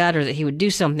mind's in the gutter, that he would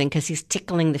do something because he's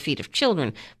tickling the feet of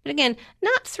children. But again,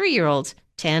 not 3-year-olds,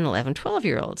 10, 11,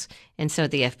 12-year-olds. And so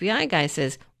the FBI guy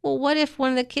says, well, what if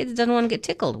one of the kids doesn't want to get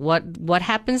tickled? What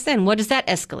happens then? What does that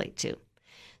escalate to?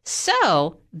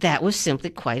 So that was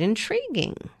simply quite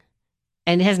intriguing.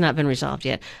 And it has not been resolved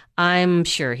yet. I'm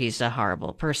sure he's a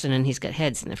horrible person and he's got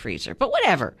heads in the freezer. But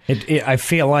whatever. I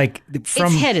feel like It's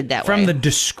headed that from way. the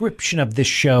description of this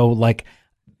show, like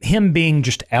him being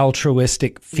just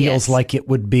altruistic feels Yes. like it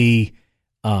would be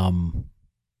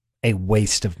a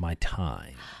waste of my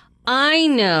time. I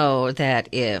know that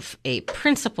if a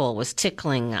principal was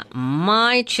tickling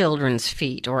my children's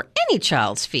feet or any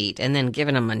child's feet and then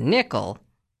giving them a nickel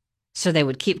so they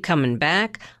would keep coming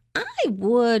back, I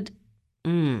would...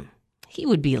 he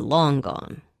would be long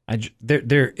gone.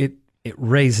 It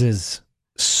raises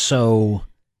so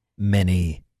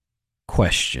many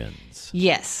questions.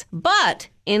 Yes, but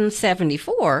in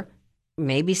 74,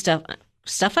 maybe stuff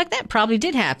like that probably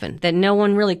did happen that no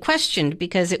one really questioned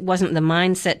because it wasn't the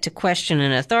mindset to question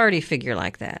an authority figure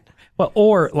like that. Well,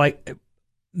 or like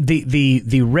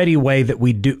the ready way that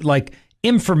we do, like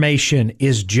information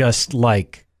is just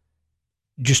like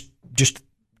just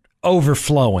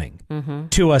overflowing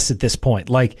to us at this point.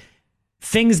 Like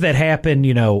things that happen,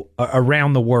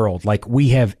 around the world, like we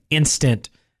have instant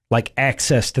like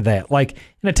access to that. Like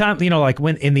in a time, like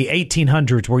when in the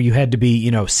 1800s where you had to be,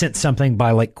 sent something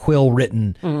by like quill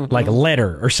written, like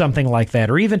letter or something like that.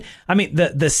 Or even, I mean,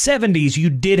 the 70s, you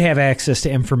did have access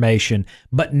to information,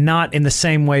 but not in the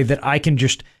same way that I can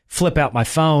just flip out my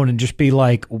phone and just be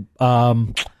like,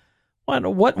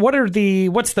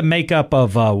 what's the makeup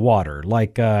of water?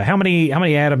 Like how many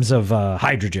atoms of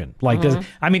hydrogen? Like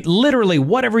literally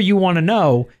whatever you want to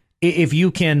know, if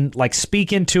you can like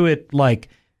speak into it like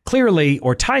clearly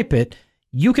or type it,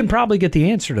 you can probably get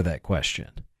the answer to that question.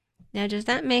 Now, does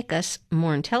that make us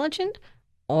more intelligent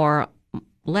or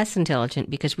less intelligent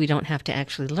because we don't have to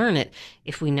actually learn it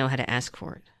if we know how to ask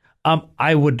for it?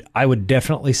 I would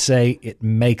definitely say it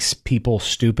makes people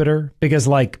stupider because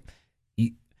like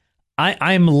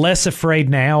I'm less afraid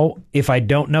now if I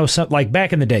don't know something. Like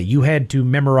back in the day, you had to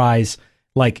memorize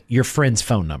like your friends'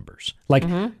 phone numbers. Like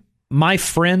my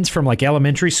friends from like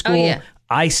elementary school,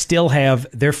 I still have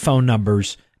their phone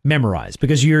numbers memorized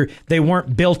because they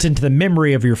weren't built into the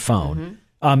memory of your phone.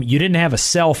 You didn't have a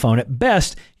cell phone. At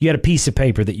best, you had a piece of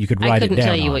paper that you could write it down on. I couldn't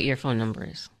tell you what your phone number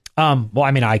is. Well,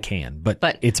 I mean, I can,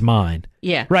 but it's mine.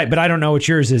 Yeah. Right, but I don't know what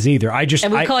yours is either.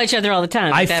 And we call each other all the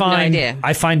time. I have no idea.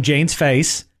 I find Jane's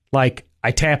face, like I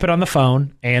tap it on the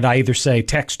phone, and I either say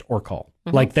text or call.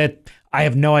 Like that, I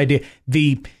have no idea.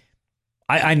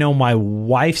 I know my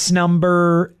wife's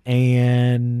number,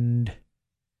 and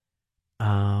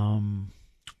I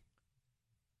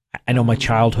know my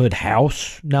childhood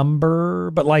house number,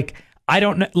 but like I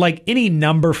don't know, like any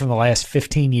number from the last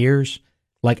 15 years.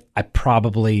 Like I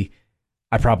probably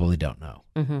don't know.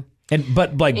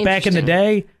 But like back in the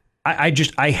day, I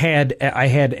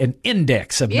had an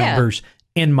index of numbers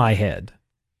in my head.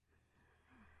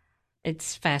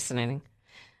 It's fascinating.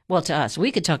 Well, to us,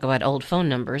 we could talk about old phone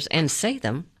numbers and say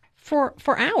them for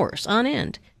hours on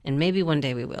end, and maybe one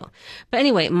day we will. But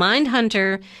anyway,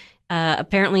 Mindhunter.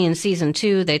 Apparently, in season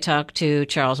 2, they talked to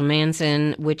Charles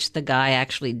Manson, which the guy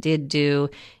actually did do.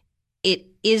 It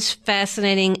is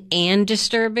fascinating and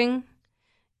disturbing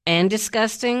and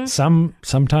disgusting.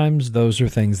 Sometimes those are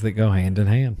things that go hand in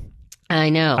hand. I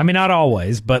know. I mean, not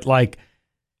always, but like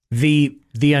the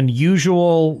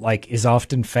unusual like is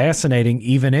often fascinating,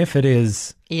 even if it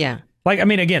is. Yeah. Like, I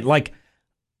mean, again, like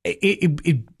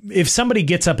if somebody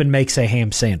gets up and makes a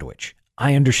ham sandwich,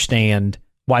 I understand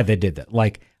why they did that.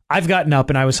 Like I've gotten up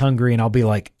and I was hungry and I'll be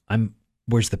like,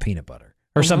 where's the peanut butter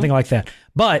or something like that.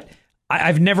 But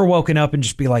I've never woken up and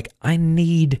just be like, I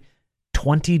need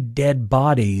 20 dead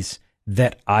bodies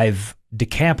that I've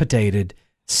decapitated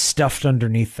stuffed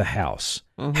underneath the house.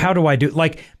 How do I do?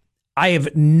 Like, I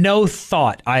have no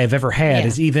thought I have ever had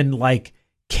as even like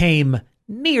came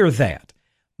near that.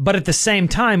 But at the same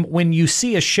time, when you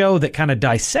see a show that kind of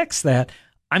dissects that,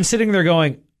 I'm sitting there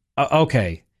going,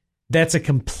 okay, that's a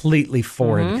completely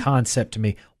foreign concept to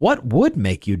me. What would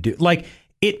make you do like?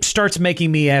 It starts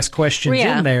making me ask questions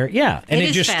in there. Yeah. And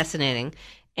it is fascinating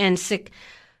and sick.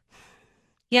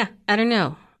 Yeah. I don't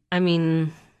know. I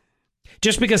mean,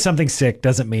 just because something's sick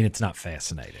doesn't mean it's not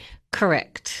fascinating.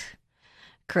 Correct.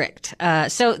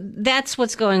 So that's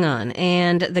what's going on.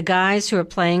 And the guys who are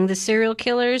playing the serial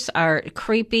killers are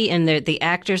creepy, and the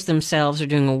actors themselves are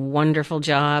doing a wonderful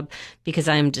job because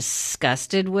I am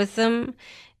disgusted with them.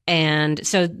 And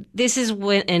so this is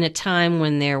in a time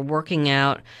when they're working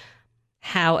out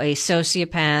how a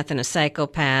sociopath and a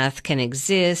psychopath can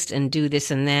exist and do this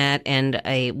and that. And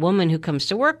a woman who comes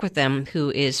to work with them,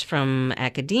 who is from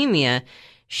academia,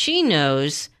 she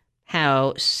knows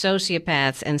how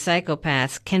sociopaths and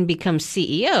psychopaths can become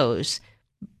CEOs.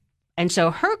 And so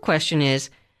her question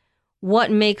is, what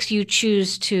makes you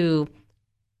choose to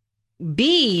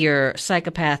be your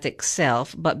psychopathic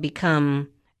self but become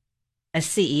a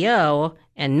CEO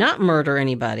and not murder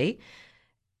anybody?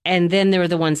 And then there are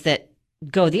the ones that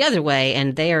go the other way,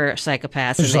 and they are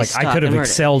psychopaths. It's like, I could have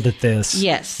excelled at this.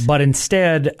 Yes. But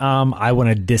instead, I want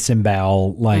to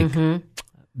disembowel like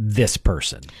this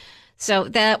person. So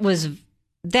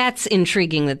that's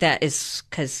intriguing that is,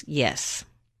 because yes,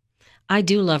 I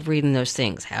do love reading those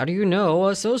things. How do you know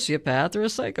a sociopath or a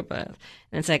psychopath?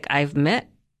 And it's like, I've met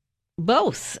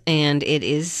both, and it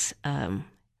is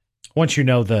once you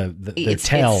know the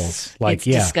tells, it's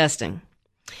disgusting.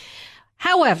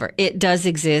 However, it does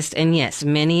exist, and yes,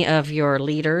 many of your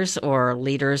leaders or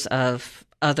leaders of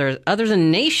other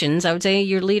than nations, I would say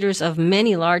your leaders of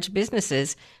many large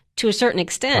businesses, to a certain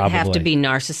extent, have to be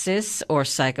narcissists or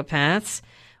psychopaths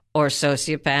or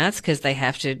sociopaths, because they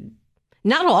have to.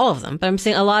 Not all of them, but I'm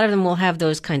saying a lot of them will have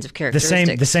those kinds of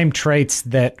characteristics. The same traits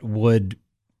that would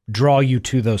draw you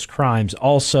to those crimes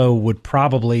also would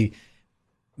probably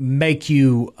make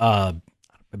you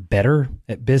better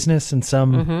at business in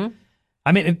some.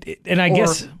 I mean, and I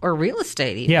guess or real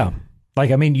estate. Even. Yeah,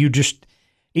 like I mean, you just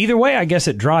either way. I guess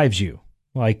it drives you.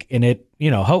 Like, and it,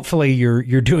 hopefully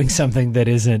you're doing something that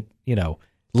isn't,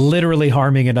 literally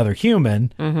harming another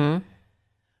human.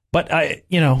 But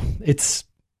it's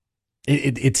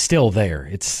still there.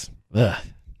 It's yeah.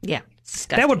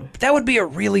 That would be a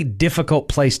really difficult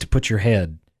place to put your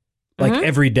head, like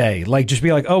every day. Like just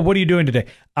be like, oh, what are you doing today?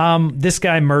 This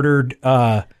guy murdered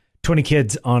 20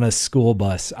 kids on a school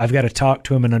bus. I've got to talk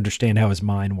to him and understand how his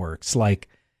mind works. Like,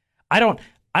 I don't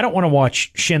want to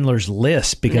watch Schindler's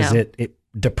List because it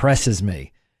depresses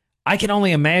me. I can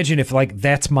only imagine if like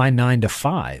that's my 9 to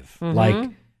 5. Mm-hmm.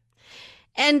 Like,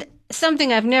 and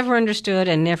something I've never understood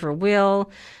and never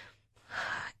will.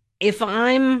 If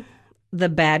I'm the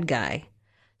bad guy,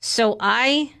 so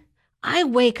I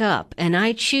wake up and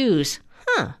I choose,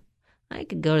 I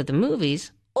could go to the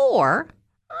movies or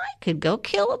I could go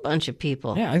kill a bunch of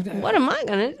people. Yeah, what am I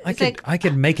going to? I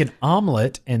could make an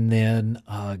omelet and then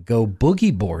go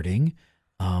boogie boarding,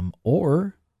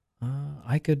 or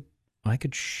I could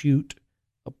shoot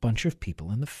a bunch of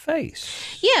people in the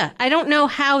face. Yeah, I don't know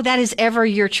how that is ever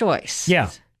your choice. Yeah,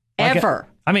 ever.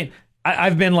 I mean,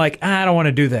 I've been like, I don't want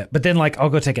to do that, but then like I'll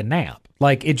go take a nap.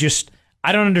 Like it just,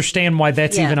 I don't understand why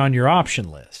that's even on your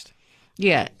option list.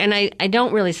 Yeah, and I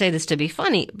don't really say this to be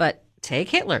funny, but take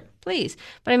Hitler, please.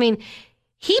 But I mean,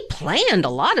 he planned a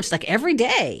lot of stuff. Like every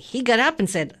day, he got up and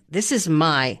said, "This is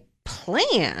my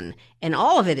plan," and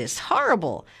all of it is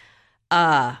horrible.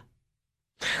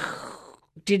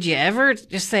 Did you ever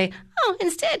just say, "Oh,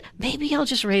 instead, maybe I'll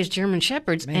just raise German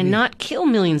shepherds and not kill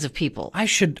millions of people"? I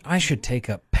should take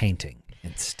up painting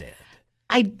instead.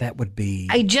 That would be.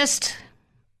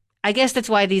 I guess that's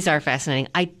why these are fascinating.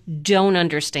 I don't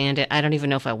understand it. I don't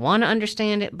even know if I want to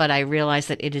understand it, but I realize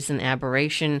that it is an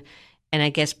aberration. And I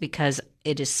guess because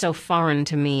it is so foreign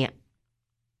to me,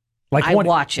 like I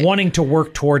watch it. Wanting to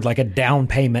work toward like a down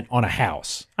payment on a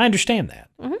house. I understand that.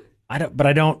 Mm-hmm. But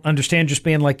I don't understand just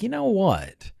being like, you know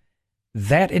what?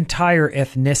 That entire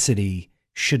ethnicity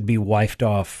should be wiped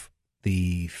off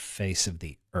the face of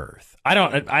the earth. I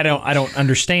don't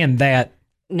understand that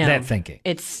thinking.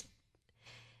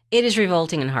 It is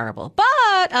revolting and horrible.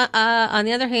 But on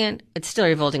the other hand, it's still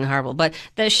revolting and horrible. But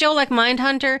the show like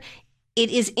Mindhunter, it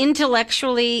is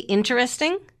intellectually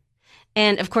interesting.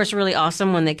 And, of course, really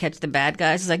awesome when they catch the bad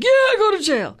guys. It's like, yeah, go to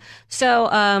jail.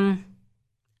 So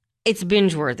it's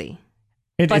binge-worthy.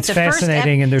 It's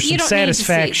fascinating, and there's some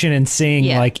satisfaction in seeing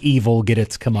like evil get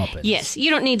its comeuppance. Yes, you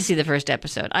don't need to see the first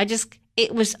episode.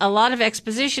 It was a lot of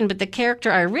exposition, but the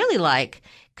character I really like,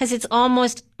 because it's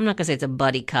almost, I'm not going to say it's a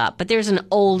buddy cop, but there's an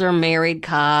older married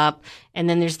cop, and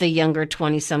then there's the younger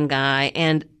 20-some guy,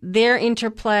 and their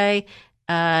interplay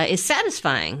is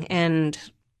satisfying. And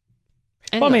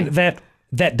anyway. Well, I mean,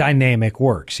 that dynamic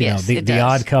works. You know, the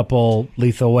Odd Couple,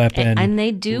 Lethal Weapon, and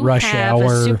they do Rush have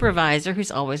Hour, a supervisor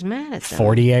who's always mad at them.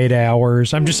 48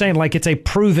 Hours. I'm just saying, like, it's a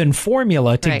proven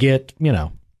formula to get, yeah.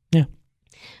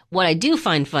 What I do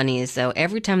find funny is, though,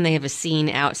 every time they have a scene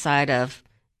outside of,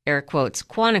 air quotes,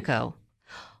 Quantico,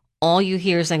 all you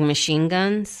hear is like machine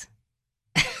guns.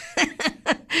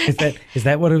 Is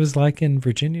that what it was like in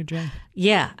Virginia, Jay?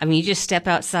 Yeah. I mean, you just step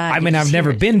outside. I mean, I've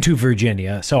never been to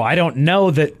Virginia, so I don't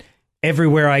know that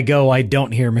everywhere I go, I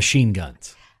don't hear machine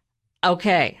guns.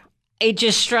 Okay. It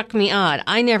just struck me odd.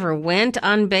 I never went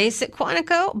on base at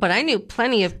Quantico, but I knew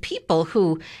plenty of people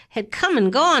who had come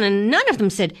and gone, and none of them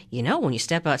said, when you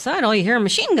step outside, all you hear are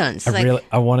machine guns.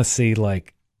 I want to see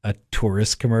like a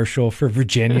tourist commercial for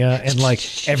Virginia, and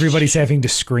like everybody's having to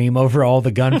scream over all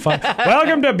the gunfire.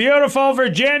 Welcome to beautiful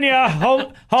Virginia.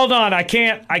 Hold on, I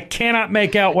cannot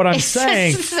make out what I'm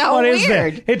saying. So what weird.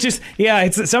 Is that? It just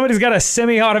it's somebody's got a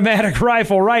semi-automatic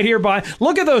rifle right here by.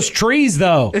 Look at those trees,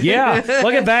 though. Yeah,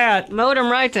 look at that. Mowed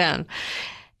them right down.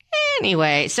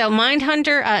 Anyway, so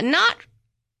Mindhunter,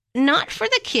 not for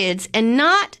the kids, and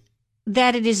not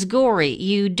that it is gory.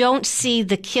 You don't see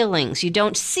the killings. You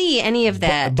don't see any of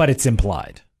that. But it's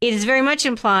implied. It is very much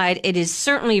implied. It is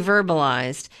certainly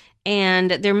verbalized. And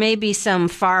there may be some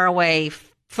faraway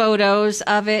photos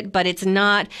of it, but it's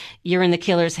not, you're in the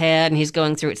killer's head and he's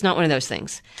going through. It's not one of those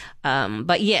things.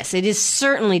 But yes, it is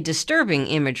certainly disturbing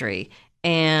imagery.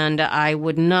 And I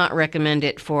would not recommend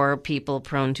it for people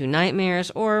prone to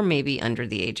nightmares or maybe under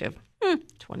the age of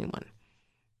 21.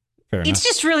 It's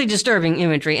just really disturbing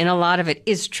imagery, and a lot of it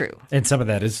is true. And some of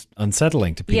that is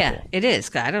unsettling to people. Yeah, it is.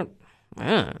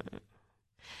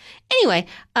 Anyway,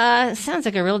 sounds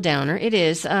like a real downer. It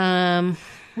is. I'm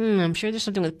sure there's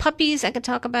something with puppies I could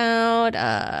talk about,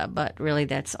 but really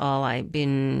that's all I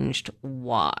binged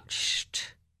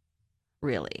watched,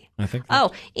 really. I think. On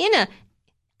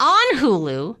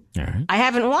Hulu, right. I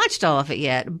haven't watched all of it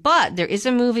yet, but there is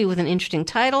a movie with an interesting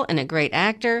title and a great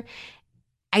actor.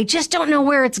 I just don't know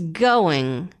where it's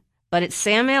going, but it's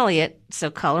Sam Elliott, so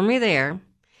color me there.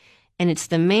 And it's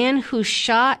the man who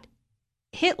shot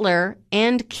Hitler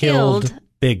and killed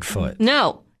Bigfoot.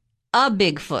 No, a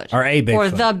Bigfoot. Or a Bigfoot. Or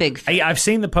the Bigfoot. I've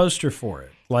seen the poster for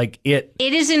it. Like it.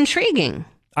 It is intriguing.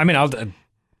 I mean,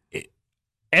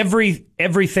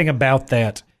 everything about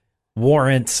that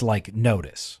warrants like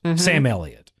notice. Mm-hmm. Sam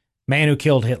Elliott, man who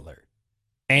killed Hitler,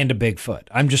 and a Bigfoot.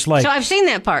 I'm just like. So I've seen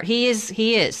that part.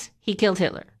 He killed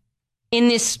Hitler. in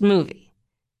this movie.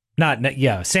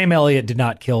 Yeah, Sam Elliott did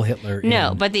not kill Hitler.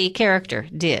 No, but the character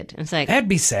did. It's like, that'd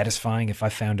be satisfying if I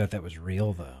found out that was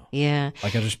real, though. yeah.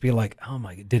 Like, I'd just be like, oh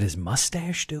my God, did his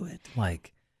mustache do it?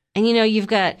 Like, And you've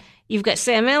got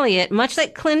Sam Elliott, much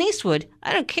like Clint Eastwood.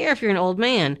 I don't care if you're an old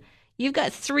man. You've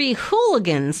got 3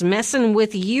 hooligans messing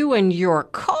with you and your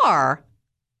car,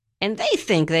 and they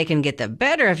think they can get the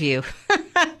better of you.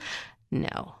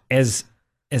 No. As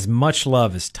much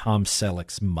love as Tom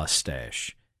Selleck's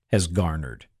mustache has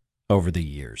garnered over the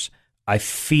years, I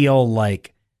feel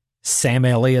like Sam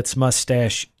Elliott's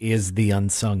mustache is the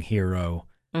unsung hero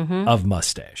of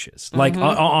mustaches. Like,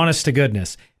 honest to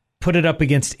goodness, put it up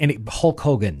against any Hulk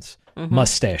Hogan's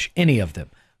mustache, any of them.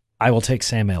 I will take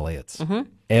Sam Elliott's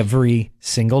every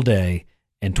single day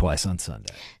and twice on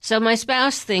Sunday. So my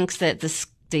spouse thinks that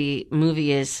the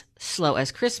movie is slow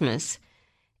as Christmas.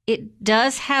 It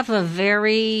does have a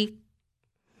very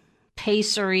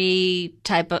pacery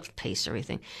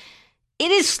thing.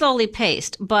 It is slowly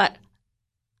paced, but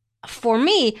for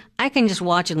me, I can just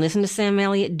watch and listen to Sam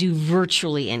Elliott do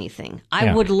virtually anything.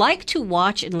 I would like to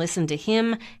watch and listen to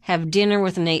him have dinner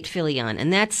with Nate Fillion,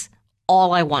 and that's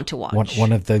all I want to watch.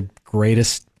 One of the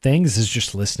greatest things is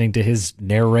just listening to his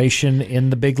narration in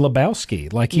The Big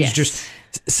Lebowski. Like, he's just...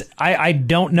 I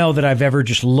don't know that I've ever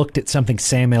just looked at something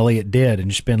Sam Elliott did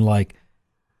and just been like,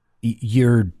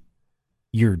 you're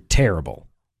terrible.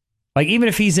 Like, even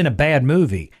if he's in a bad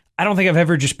movie, I don't think I've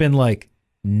ever just been like,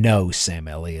 no, Sam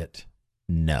Elliott,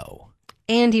 no.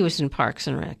 And he was in Parks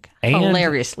and Rec.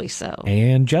 Hilariously so.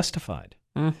 And Justified.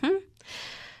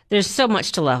 There's so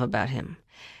much to love about him.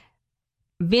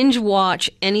 Binge watch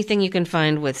anything you can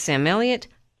find with Sam Elliott.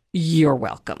 You're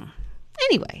welcome.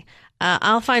 Anyway,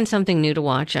 I'll find something new to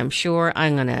watch, I'm sure.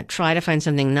 I'm going to try to find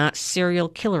something not serial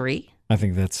killery. I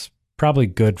think that's probably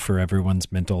good for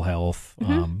everyone's mental health,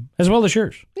 as well as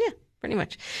yours. Yeah, pretty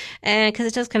much. Because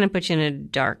it does kind of put you in a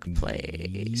dark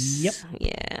place. Yep.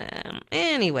 Yeah.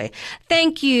 Anyway,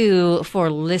 thank you for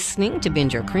listening to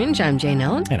Binge or Cringe. I'm Jane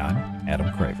Ellen. And I'm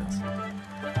Adam Cravens.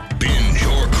 Binge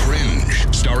or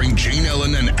Cringe, starring Jane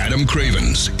Ellen and Adam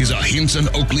Cravens, is a Hinson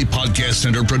Oakley Podcast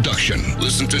Center production.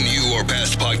 Listen to new or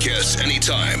past podcasts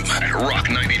anytime at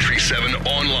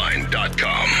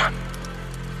rock937online.com.